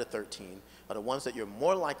 11 of the 13 are the ones that you're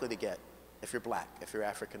more likely to get if you're black, if you're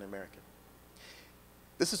African American.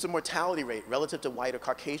 This is the mortality rate relative to white or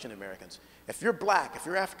Caucasian Americans. If you're black, if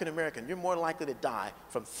you're African American, you're more likely to die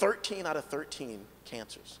from 13 out of 13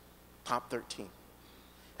 cancers, top 13.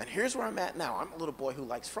 And here's where I'm at now. I'm a little boy who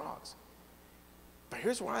likes frogs. But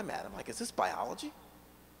here's where I'm at. I'm like, is this biology?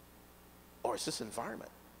 Or is this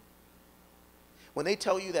environment? When they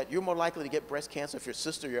tell you that you're more likely to get breast cancer if your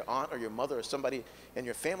sister, your aunt, or your mother, or somebody in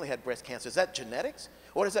your family had breast cancer, is that genetics?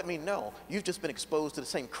 Or does that mean, no, you've just been exposed to the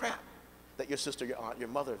same crap that your sister, your aunt, your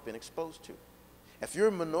mother have been exposed to? If you're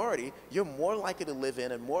a minority, you're more likely to live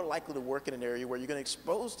in and more likely to work in an area where you're going to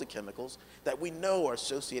expose to chemicals that we know are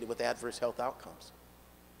associated with adverse health outcomes.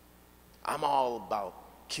 I'm all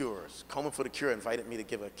about cures. Komen for the Cure invited me to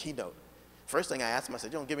give a keynote. First thing I asked him, I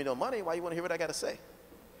said, you don't give me no money, why you want to hear what I got to say?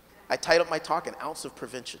 I titled my talk, An Ounce of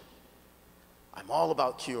Prevention. I'm all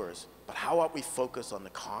about cures, but how about we focus on the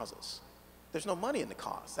causes? There's no money in the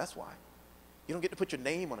cause, that's why. You don't get to put your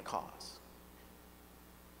name on a cause.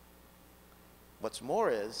 What's more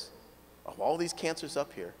is, of all these cancers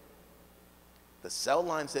up here, the cell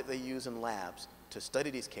lines that they use in labs to study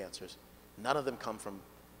these cancers, none of them come from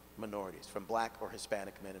minorities, from black or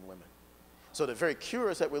Hispanic men and women. So the very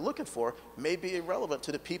cures that we're looking for may be irrelevant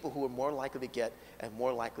to the people who are more likely to get and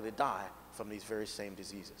more likely to die from these very same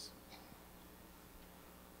diseases.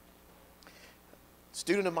 A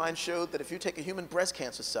student of mine showed that if you take a human breast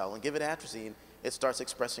cancer cell and give it atrazine, it starts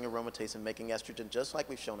expressing aromatase and making estrogen, just like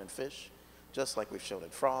we've shown in fish, just like we've shown in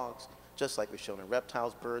frogs, just like we've shown in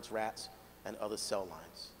reptiles, birds, rats, and other cell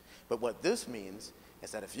lines. But what this means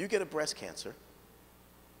is that if you get a breast cancer,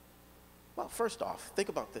 well, first off, think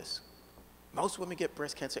about this. Most women get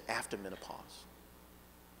breast cancer after menopause.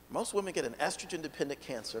 Most women get an estrogen-dependent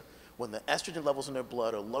cancer when the estrogen levels in their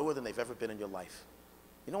blood are lower than they've ever been in your life.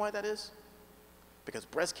 You know why that is? Because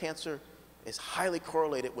breast cancer is highly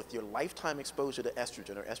correlated with your lifetime exposure to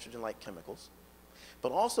estrogen or estrogen-like chemicals,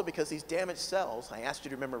 but also because these damaged cells, I asked you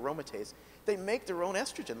to remember aromatase, they make their own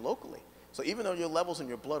estrogen locally. So even though your levels in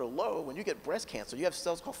your blood are low, when you get breast cancer, you have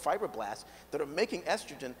cells called fibroblasts that are making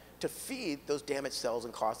estrogen to feed those damaged cells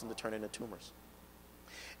and cause them to turn into tumors.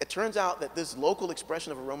 It turns out that this local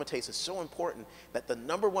expression of aromatase is so important that the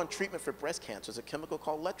 #1 treatment for breast cancer is a chemical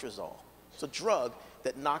called letrozole. It's a drug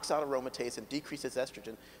that knocks out aromatase and decreases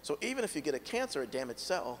estrogen. So even if you get a cancer, a damaged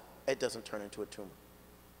cell, it doesn't turn into a tumor.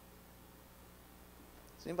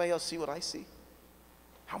 Does anybody else see what I see?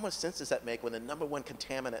 How much sense does that make when the #1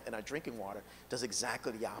 contaminant in our drinking water does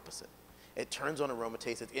exactly the opposite? It turns on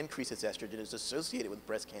aromatase, it increases estrogen, is associated with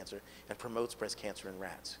breast cancer, and promotes breast cancer in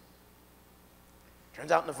rats.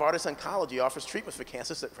 Turns out Novartis Oncology offers treatments for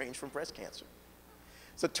cancers that range from breast cancer.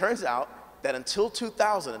 So it turns out that until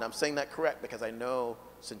 2000, and I'm saying that correct because I know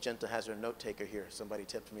Syngenta has their note taker here, somebody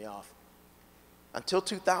tipped me off. Until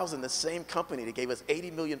 2000, the same company that gave us 80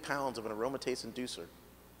 million pounds of an aromatase inducer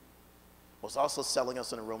was also selling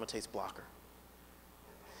us an aromatase blocker.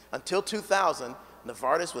 Until 2000,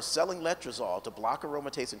 Novartis was selling letrozole to block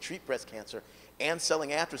aromatase and treat breast cancer and selling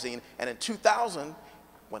atrazine. And in 2000,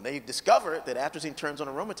 when they discovered that atrazine turns on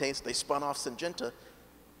aromatase, they spun off Syngenta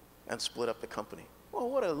and split up the company. Well,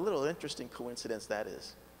 what a little interesting coincidence that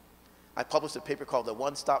is. I published a paper called The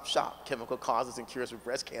One-Stop Shop, Chemical Causes and Cures for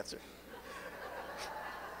Breast Cancer.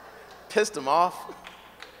 Pissed them off.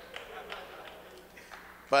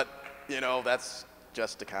 But you know, that's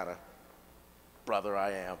just the kind of brother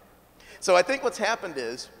I am. So I think what's happened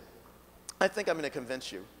is I think I'm going to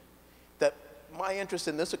convince you that my interest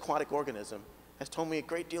in this aquatic organism has told me a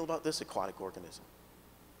great deal about this aquatic organism.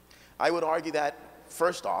 I would argue that,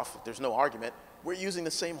 first off, there's no argument, we're using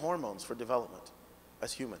the same hormones for development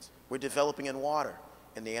as humans. We're developing in water,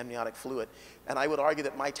 in the amniotic fluid. And I would argue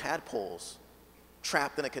that my tadpoles,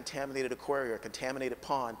 trapped in a contaminated aquarium or contaminated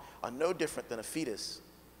pond, are no different than a fetus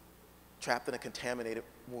trapped in a contaminated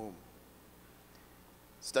womb.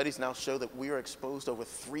 Studies now show that we are exposed to over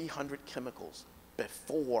 300 chemicals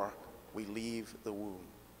before we leave the womb,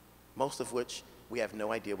 most of which we have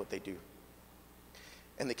no idea what they do.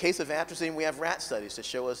 In the case of atrazine, we have rat studies to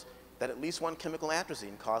show us that at least one chemical,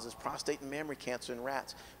 atrazine, causes prostate and mammary cancer in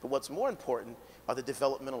rats. But what's more important are the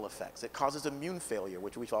developmental effects. It causes immune failure,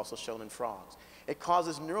 which we've also shown in frogs. It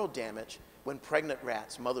causes neural damage when pregnant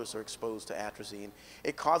rats, mothers, are exposed to atrazine.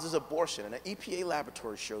 It causes abortion, and an EPA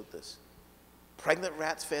laboratory showed this. Pregnant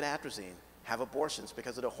rats fed atrazine have abortions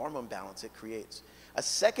because of the hormone balance it creates. A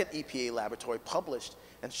second EPA laboratory published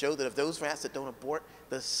and showed that of those rats that don't abort,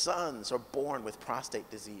 the sons are born with prostate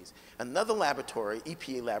disease. Another laboratory,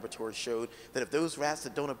 EPA laboratory, showed that of those rats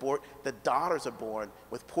that don't abort, the daughters are born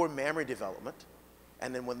with poor mammary development.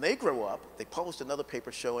 And then when they grow up, they published another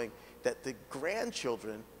paper showing that the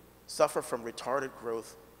grandchildren suffer from retarded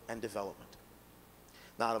growth and development.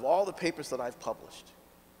 Now, out of all the papers that I've published,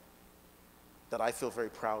 that I feel very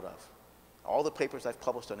proud of, all the papers I've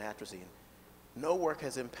published on atrazine, no work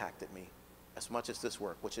has impacted me as much as this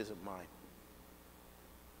work, which isn't mine.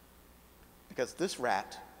 Because this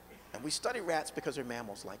rat, and we study rats because they're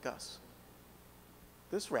mammals like us,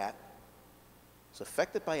 this rat was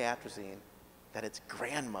affected by atrazine that its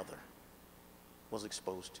grandmother was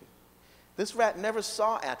exposed to. This rat never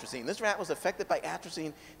saw atrazine. This rat was affected by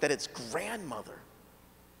atrazine that its grandmother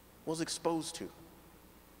was exposed to.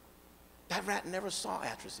 That rat never saw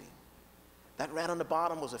atrazine. That rat on the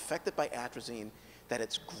bottom was affected by atrazine that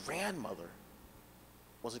its grandmother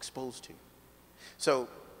was exposed to. So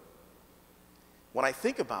when I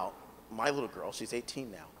think about my little girl, she's 18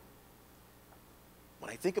 now, when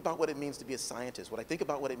I think about what it means to be a scientist, when I think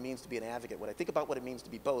about what it means to be an advocate, when I think about what it means to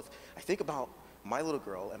be both, I think about my little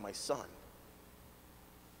girl and my son.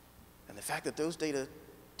 And the fact that those data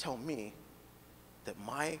tell me that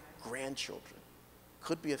my grandchildren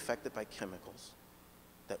could be affected by chemicals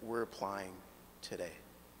that we're applying today.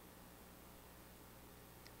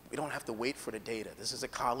 We don't have to wait for the data. This is a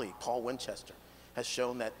colleague, Paul Winchester, has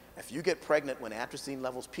shown that if you get pregnant when atrazine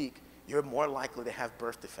levels peak, you're more likely to have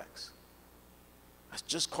birth defects. That's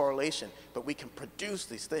just correlation, but we can produce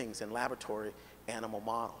these things in laboratory animal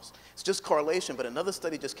models. It's just correlation, but another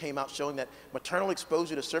study just came out showing that maternal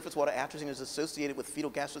exposure to surface water atrazine is associated with fetal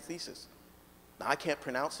gastrothesis. Now, I can't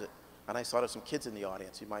pronounce it, and I saw there's some kids in the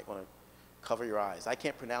audience. You might want to cover your eyes. I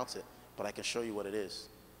can't pronounce it, but I can show you what it is.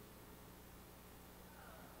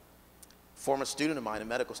 Former student of mine, a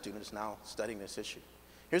medical student, is now studying this issue.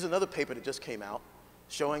 Here's another paper that just came out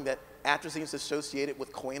showing that atrazine is associated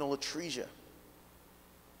with choanal atresia.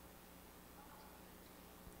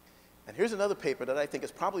 And here's another paper that I think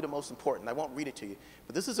is probably the most important. I won't read it to you,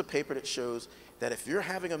 but this is a paper that shows that if you're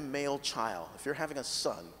having a male child, if you're having a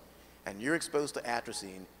son, and you're exposed to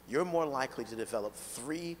atrazine, you're more likely to develop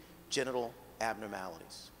 3 genital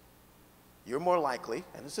abnormalities. You're more likely,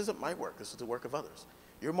 and this isn't my work, this is the work of others,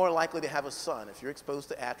 you're more likely to have a son, if you're exposed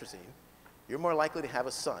to atrazine, you're more likely to have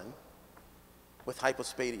a son with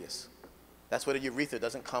hypospadias. That's where the urethra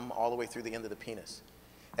doesn't come all the way through the end of the penis.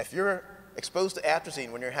 If you're exposed to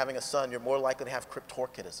atrazine when you're having a son, you're more likely to have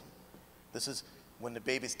cryptorchidism. This is when the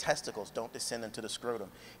baby's testicles don't descend into the scrotum.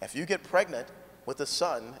 If you get pregnant with a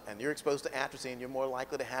son and you're exposed to atrazine, you're more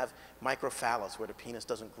likely to have microphallus, where the penis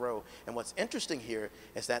doesn't grow. And what's interesting here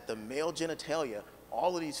is that the male genitalia,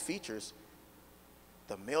 all of these features,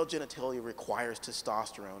 the male genitalia requires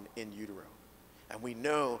testosterone in utero. And we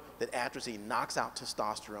know that atrazine knocks out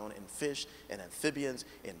testosterone in fish, in amphibians,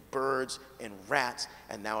 in birds, in rats.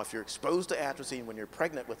 And now if you're exposed to atrazine when you're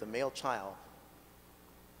pregnant with a male child,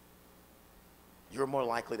 you're more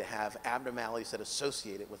likely to have abnormalities that are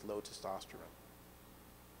associated with low testosterone.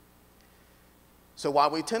 So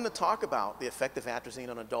while we tend to talk about the effect of atrazine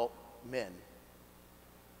on adult men,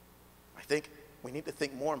 I think we need to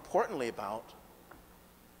think more importantly about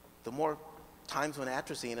the more times when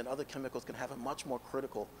atrazine and other chemicals can have a much more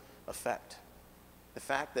critical effect. The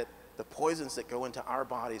fact that the poisons that go into our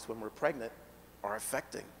bodies when we're pregnant are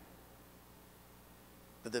affecting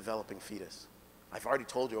the developing fetus. I've already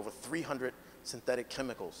told you over 300 synthetic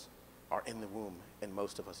chemicals are in the womb in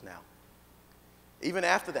most of us now. Even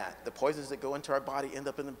after that, the poisons that go into our body end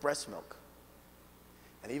up in the breast milk.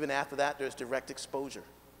 And even after that, there's direct exposure.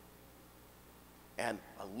 And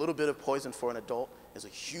a little bit of poison for an adult is a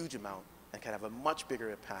huge amount and can have a much bigger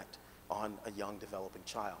impact on a young developing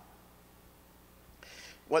child.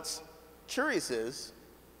 What's curious is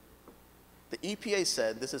the EPA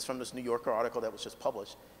said, this is from this New Yorker article that was just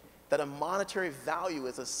published, that a monetary value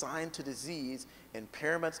is assigned to disease,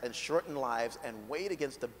 impairments, and shortened lives and weighed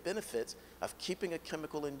against the benefits of keeping a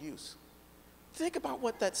chemical in use. Think about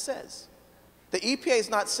what that says. The EPA is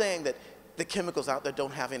not saying that the chemicals out there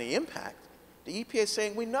don't have any impact. The EPA is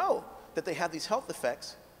saying we know that they have these health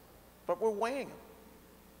effects, but we're weighing them.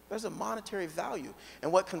 There's a monetary value.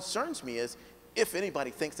 And what concerns me is, if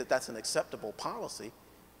anybody thinks that that's an acceptable policy,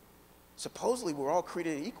 supposedly we're all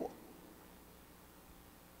created equal.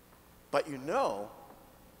 But you know,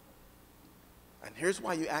 and here's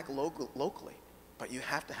why you act locally, but you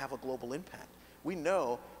have to have a global impact. We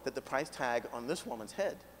know that the price tag on this woman's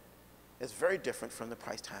head is very different from the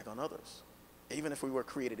price tag on others. Even if we were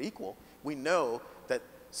created equal, we know that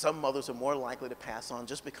some mothers are more likely to pass on,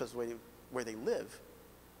 just because where they live,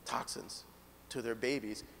 toxins to their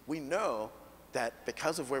babies. We know that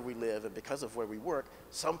because of where we live and because of where we work,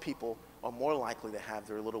 some people are more likely to have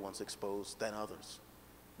their little ones exposed than others.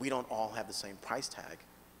 We don't all have the same price tag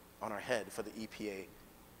on our head for the EPA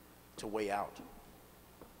to weigh out.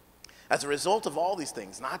 As a result of all these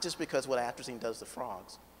things, not just because what atrazine does to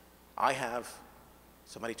frogs,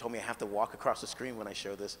 somebody told me I have to walk across the screen when I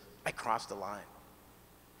show this. I crossed the line.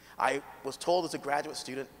 I was told as a graduate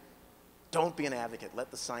student, don't be an advocate, let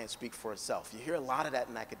the science speak for itself. You hear a lot of that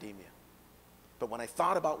in academia. But when I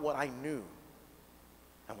thought about what I knew,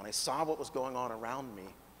 and when I saw what was going on around me,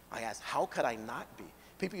 I asked, how could I not be?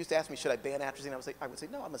 People used to ask me, should I ban atrazine? I would say,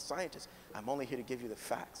 no, I'm a scientist. I'm only here to give you the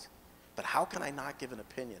facts. But how can I not give an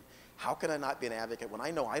opinion? How can I not be an advocate when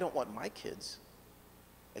I know I don't want my kids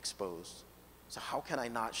exposed? So how can I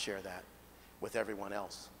not share that with everyone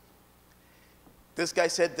else? This guy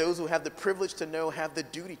said, those who have the privilege to know have the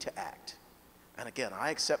duty to act. And again, I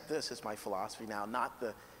accept this as my philosophy now, not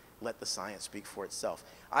the let the science speak for itself.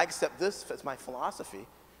 I accept this as my philosophy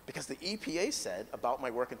because the EPA said about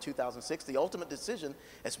my work in 2006, the ultimate decision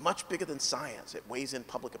is much bigger than science. It weighs in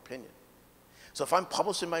public opinion. So if I'm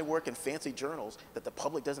publishing my work in fancy journals that the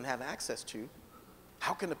public doesn't have access to,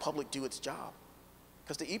 how can the public do its job?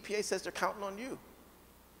 Because the EPA says they're counting on you.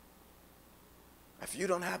 If you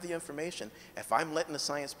don't have the information, if I'm letting the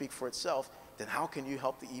science speak for itself, then how can you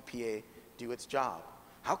help the EPA do its job?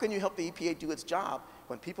 How can you help the EPA do its job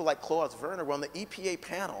when people like Klaus Werner were on the EPA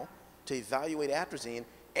panel to evaluate atrazine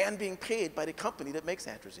and being paid by the company that makes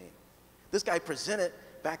atrazine? This guy presented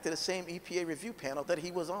back to the same EPA review panel that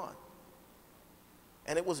he was on.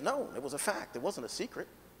 And it was known, it was a fact, it wasn't a secret.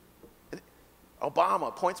 Obama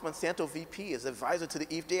appoints Monsanto VP as advisor to the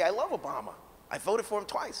FDA. I love Obama. I voted for him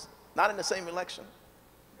twice, not in the same election.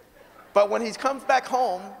 But when he comes back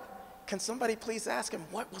home, can somebody please ask him,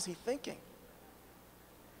 what was he thinking?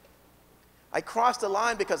 I crossed the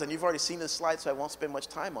line because, and you've already seen this slide, so I won't spend much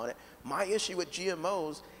time on it. My issue with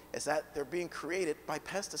GMOs is that they're being created by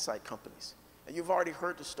pesticide companies. And you've already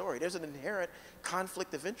heard the story. There's an inherent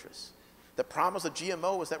conflict of interest. The promise of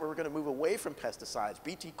GMO was that we were going to move away from pesticides,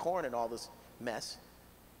 BT corn and all this mess,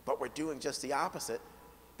 but we're doing just the opposite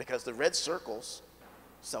because the red circles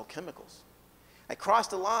sell chemicals. I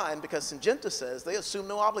crossed the line because Syngenta says they assume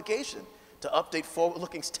no obligation to update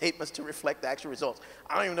forward-looking statements to reflect the actual results.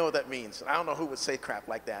 I don't even know what that means. I don't know who would say crap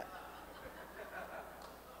like that.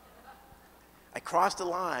 I crossed the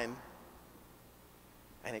line,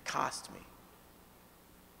 and it cost me.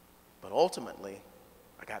 But ultimately,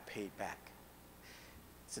 I got paid back.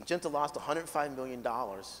 Syngenta lost $105 million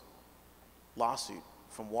lawsuit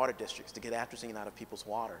from water districts to get atrazine out of people's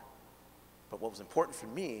water. But what was important for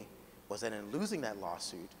me was that in losing that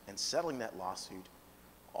lawsuit and settling that lawsuit,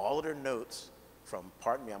 all of their notes from,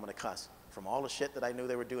 pardon me, I'm gonna cuss, from all the shit that I knew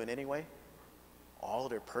they were doing anyway, all of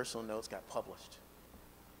their personal notes got published.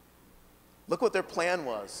 Look what their plan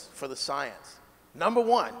was for the science. Number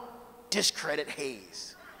one, discredit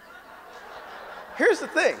Hayes. Here's the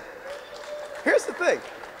thing.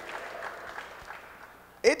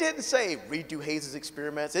 It didn't say redo Hayes'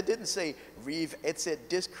 experiments. It didn't say it said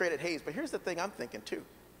discredit Hayes. But here's the thing I'm thinking too.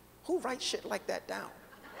 Who writes shit like that down?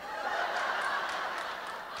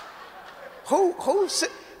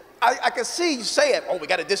 I can see you say it, oh, we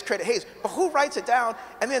got to discredit Hayes, but who writes it down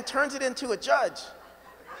and then turns it into a judge?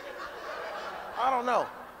 I don't know.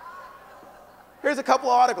 Here's a couple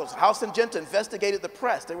of articles. How Syngenta investigated the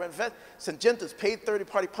press. Syngenta's paid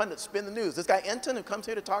third-party pundits spin the news. This guy Enton, who comes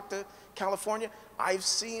here to talk to California, I've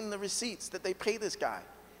seen the receipts that they pay this guy.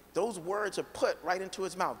 Those words are put right into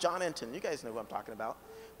his mouth. John Enton, you guys know who I'm talking about.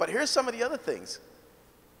 But here's some of the other things.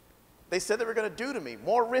 They said they were going to do to me,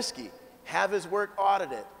 more risky, have his work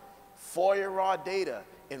audited, FOIA raw data,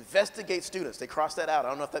 investigate students. They crossed that out. I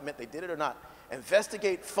don't know if that meant they did it or not.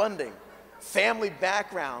 Investigate funding, family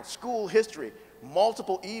background, school history,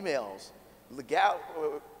 multiple emails, legal,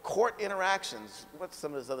 court interactions. What's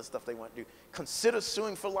some of this other stuff they want to do? Consider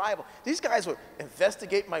suing for libel. These guys would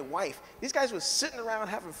investigate my wife. These guys were sitting around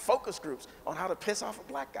having focus groups on how to piss off a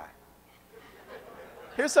black guy.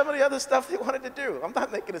 Here's some of the other stuff they wanted to do. I'm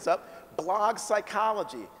not making this up. Blog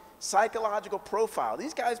psychology, psychological profile.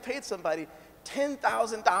 These guys paid somebody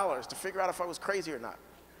 $10,000 to figure out if I was crazy or not.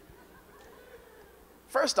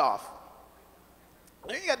 First off,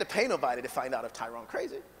 you ain't got to pay nobody to find out if Tyrone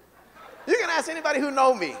crazy. You can ask anybody who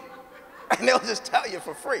know me, and they'll just tell you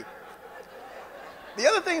for free. The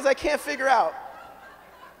other things I can't figure out,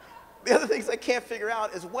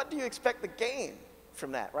 is what do you expect to gain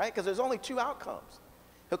from that, right? Because there's only two outcomes.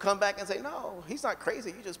 He'll come back and say, no, he's not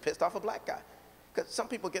crazy, he just pissed off a black guy. Because some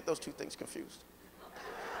people get those two things confused.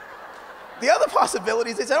 The other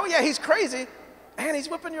possibility is they say, oh yeah, he's crazy, and he's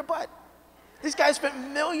whipping your butt. These guys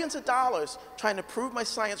spent millions of dollars trying to prove my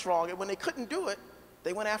science wrong, and when they couldn't do it,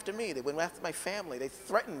 they went after me, they went after my family, they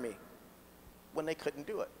threatened me when they couldn't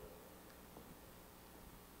do it.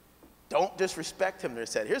 Don't disrespect him, they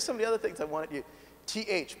said. Here's some of the other things I wanted you.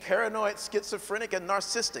 TH, paranoid, schizophrenic, and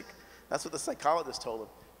narcissistic. That's what the psychologist told him.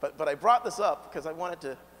 But I brought this up because I wanted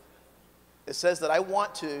to, it says that I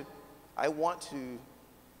want to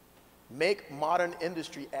make modern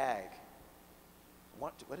industry ag.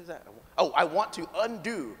 What is that? I want to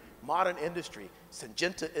undo modern industry.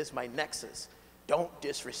 Syngenta is my nexus. Don't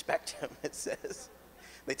disrespect him, it says.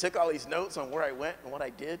 They took all these notes on where I went and what I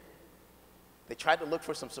did. They tried to look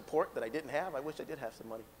for some support that I didn't have. I wish I did have some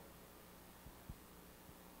money.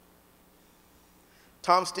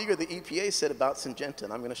 Tom Steger, the EPA, said about Syngenta,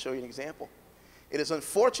 and I'm going to show you an example. It is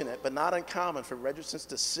unfortunate, but not uncommon, for registrants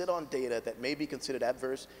to sit on data that may be considered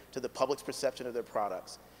adverse to the public's perception of their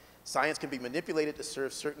products. Science can be manipulated to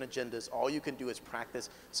serve certain agendas. All you can do is practice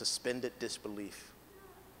suspended disbelief.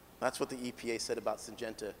 That's what the EPA said about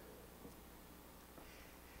Syngenta.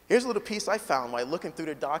 Here's a little piece I found while looking through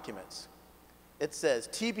their documents. It says,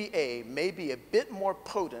 TBA may be a bit more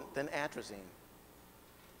potent than atrazine.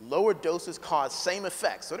 Lower doses cause same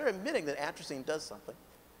effects. So they're admitting that atrazine does something.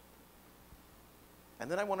 And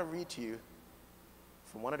then I want to read to you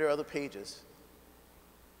from one of their other pages.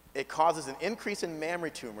 It causes an increase in mammary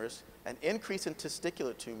tumors, an increase in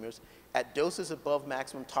testicular tumors at doses above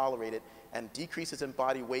maximum tolerated, and decreases in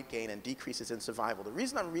body weight gain and decreases in survival. The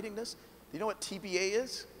reason I'm reading this, do you know what TBA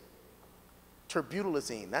is?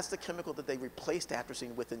 Terbutylazine. That's the chemical that they replaced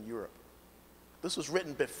atrazine with in Europe. This was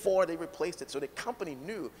written before they replaced it, so the company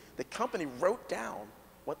knew. The company wrote down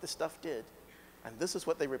what the stuff did, and this is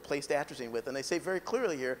what they replaced atrazine with. And they say very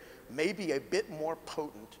clearly here, maybe a bit more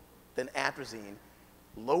potent than atrazine.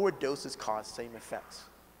 Lower doses cause same effects.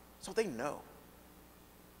 So they know.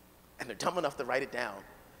 And they're dumb enough to write it down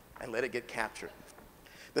and let it get captured.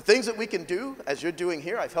 The things that we can do, as you're doing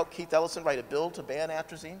here, I've helped Keith Ellison write a bill to ban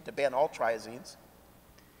atrazine, to ban all triazines,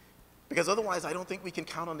 because otherwise I don't think we can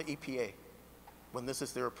count on the EPA when this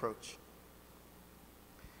is their approach.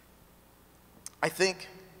 I think,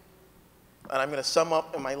 and I'm going to sum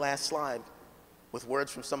up in my last slide with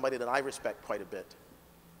words from somebody that I respect quite a bit.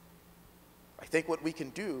 I think what we can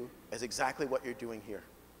do is exactly what you're doing here.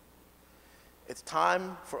 It's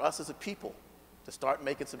time for us as a people to start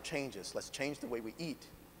making some changes. Let's change the way we eat.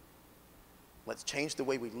 Let's change the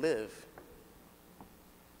way we live.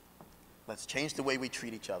 Let's change the way we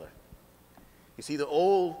treat each other. You see, the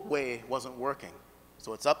old way wasn't working,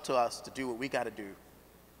 so it's up to us to do what we got to do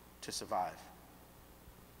to survive.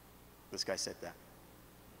 This guy said that.